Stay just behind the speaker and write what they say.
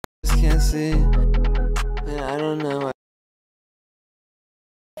can't see. And I don't know why.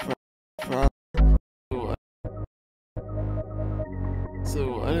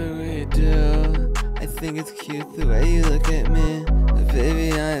 So what do we do? I think it's cute the way you look at me, but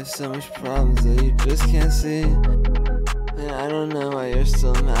baby I have so much problems that you just can't see. And I don't know why you're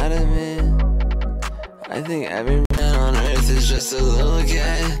still mad at me. I think every man on earth is just a little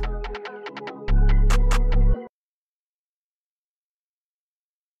gay.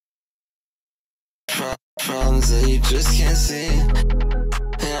 Problems that you just can't see.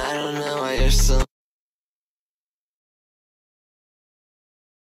 And I don't know why you're still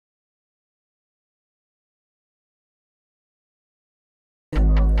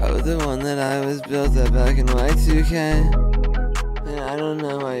oh, the one that I was built up back in Y2K. And I don't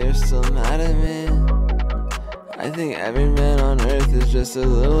know why you're still mad at me. I think every man on earth is just a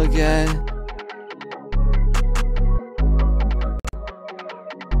little gay.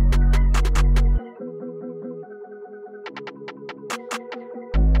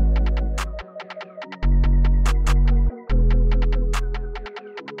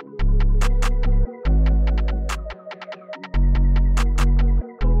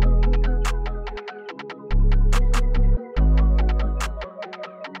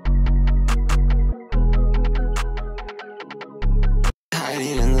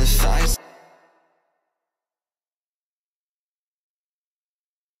 Hiding in the fights.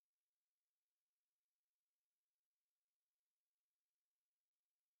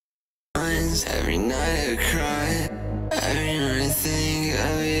 Every night I cry, every night I think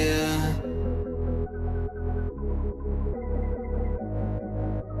of you.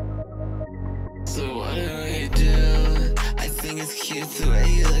 So what do we do? I think it's cute the way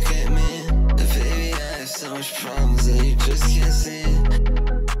you look at me, but baby I have so much problems that you just can't see.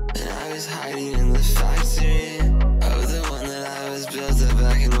 And I was hiding in the factory of the one that I was built up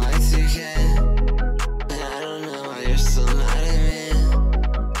back in Y2K. And I don't know why you're still mad at me.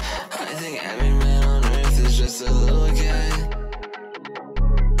 I think every man on earth is just a little gay.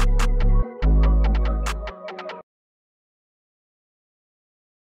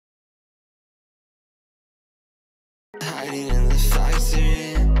 Hiding in the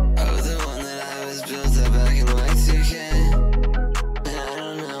factory of the one that I was built up back in Y2K. And I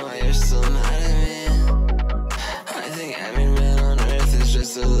don't know why you're still mad at me. I think every man on earth is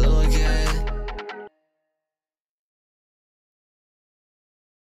just a little gay.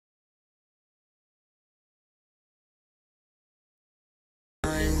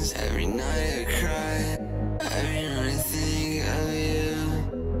 Every night I cry, every night I think of you.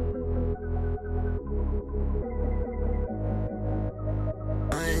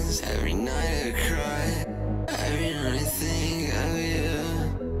 Every night I cry, every night I think of you.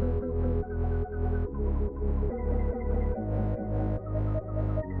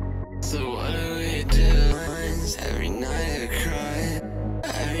 So what do we do? Every night I cry,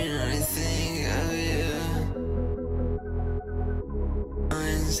 every night I think of you.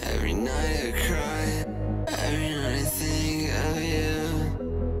 Every night I cry, every night I think of you.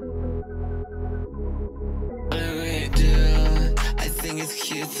 What do we do? I think it's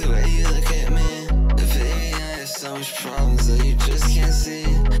cute the way you look at me, but baby I have so much problems that you just can't see.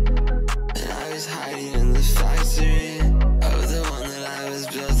 And I was hiding in the factory of the one that I was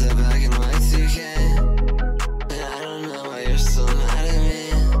built up back in Y2K. And I don't know why you're still mad at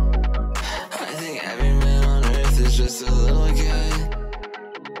me. I think every man on earth is just a little gay.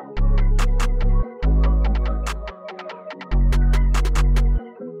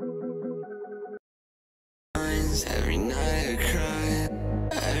 Every night I cry,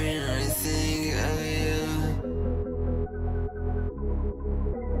 every night I think of you.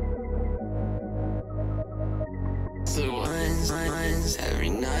 So once, every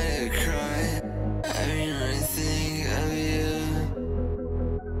night I cry, every night I think of you.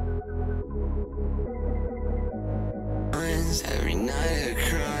 Every night I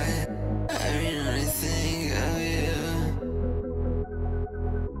cry, every night I think of you.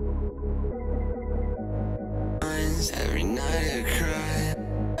 Every night I cry,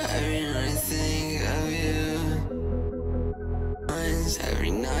 every night I think of you.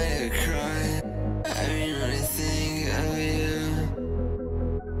 Every night I cry, every night I think of you.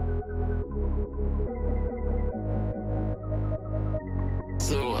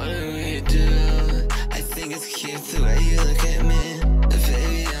 So what do we do? I think it's cute the way you look at me, but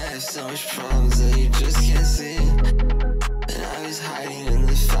baby I have so much problems that you just can't see. And I was hiding in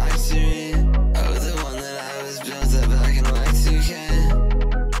the factory of the one that I was built up back in Y2K.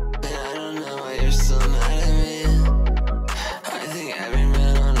 And I don't know why you're still mad at me. I think every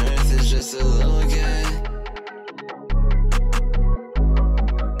man on earth is just a little gay.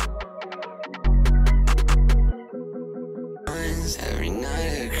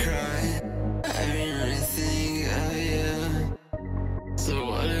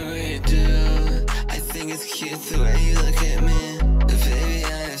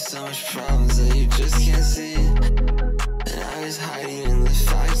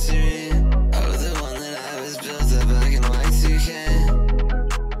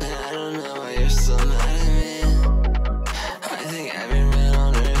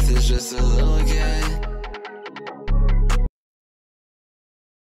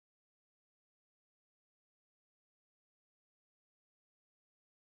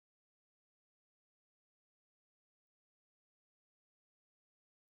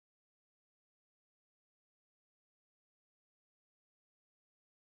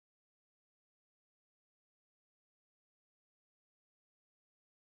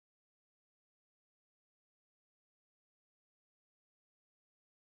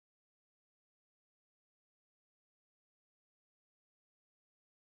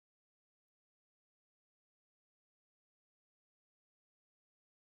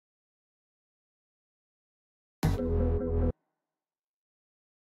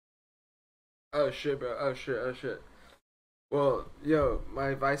 Oh shit, bro. Oh shit. Oh shit. Well, yo, my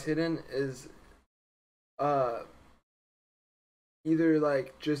advice hidden is uh either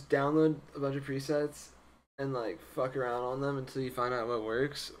like just download a bunch of presets and like fuck around on them until you find out what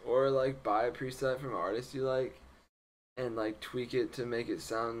works, or like buy a preset from an artist you like and like tweak it to make it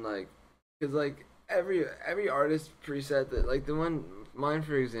sound like, because like every artist preset that like the one mine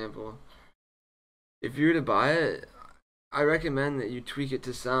for example, if you were to buy it, I recommend that you tweak it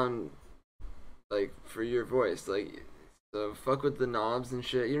to sound like for your voice. Like, so fuck with the knobs and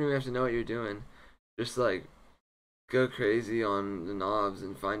shit. You don't even have to know what you're doing. Just like go crazy on the knobs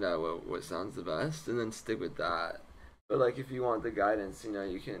and find out what sounds the best, and then stick with that. But like if you want the guidance,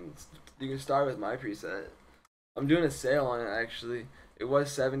 you can start with my preset. I'm doing a sale on it actually. It was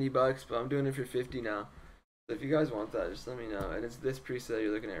 $70, but I'm doing it for 50 now. So if you guys want that, just let me know. And it's this preset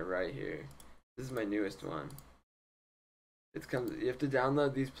you're looking at right here. This is my newest one. It comes. You have to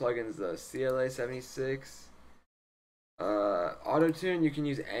download these plugins though. CLA 76. Auto tune. You can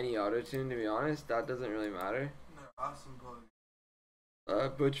use any auto tune. To be honest, that doesn't really matter. They're awesome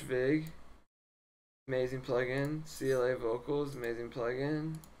plugins. Butch Vig, amazing plugin. CLA vocals, amazing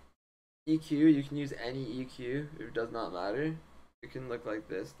plugin. EQ. You can use any EQ. It does not matter. It can look like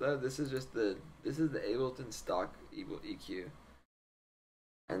this though. This is the Ableton stock EQ.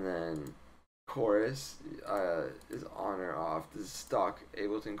 And then chorus is on or off. This is stock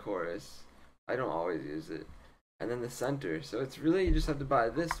Ableton chorus. I don't always use it. And then the center. So it's really, you just have to buy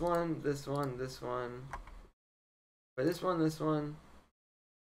this one, this one, this one. Buy this one, this one.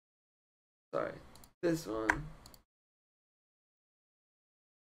 Sorry. This one.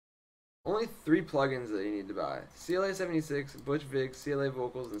 Only 3 plugins that you need to buy. CLA 76, Butch Vig, CLA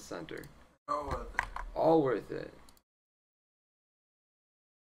vocals, and center. All worth it. All worth it.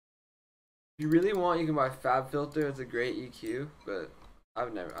 If you really want, you can buy Fab Filter. It's a great EQ, but I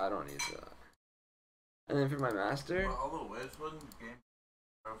don't need that. And then for my master, Well, all the waves wouldn't game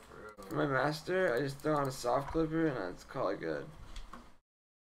for my master, I just throw on a soft clipper and I just call it good.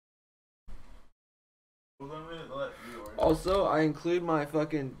 Well, let me let you order. Also, I include my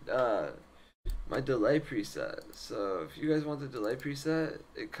fucking my delay preset. So if you guys want the delay preset,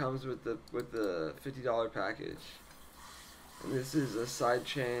 it comes with the $50 package. And this is a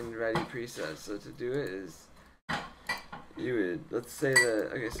sidechain ready preset. So to do it is, you would, let's say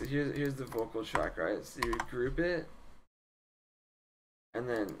that, okay, so here's the vocal track, right? So you group it, and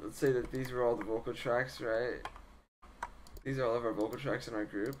then let's say that these were all the vocal tracks, right? These are all of our vocal tracks in our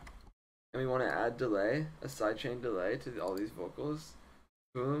group, and we want to add delay, a sidechain delay to all these vocals.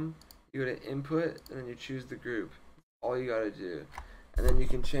 Boom, you go to input, and then you choose the group. All you gotta do, and then you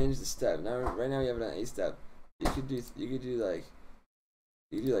can change the step. Now, right now we have it on A step. You could do like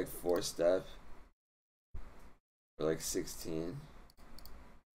 4 step. Or like 16,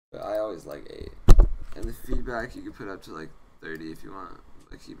 but I always like 8. And the feedback you can put up to like 30 if you want.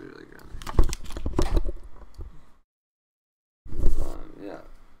 Like keep it really grounded. Yeah.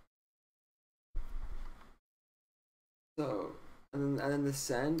 So and then the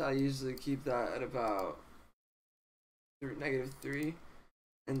send, I usually keep that at about -3,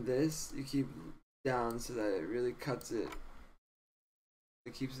 and this you keep down so that it really cuts it.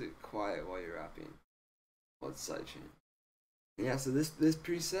 It keeps it quiet while you're rapping. What's sidechain? Yeah, so this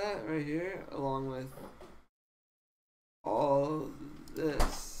preset right here, along with all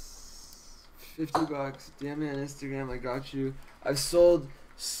this, $50. DM me on Instagram. I got you. I've sold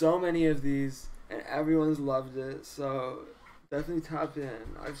so many of these, and everyone's loved it. So definitely tap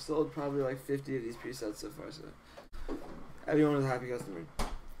in. I've sold probably like 50 of these presets so far. So everyone was a happy customer.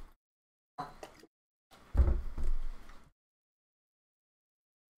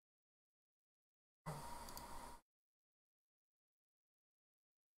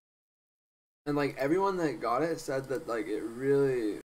 And like everyone that got it said that like it really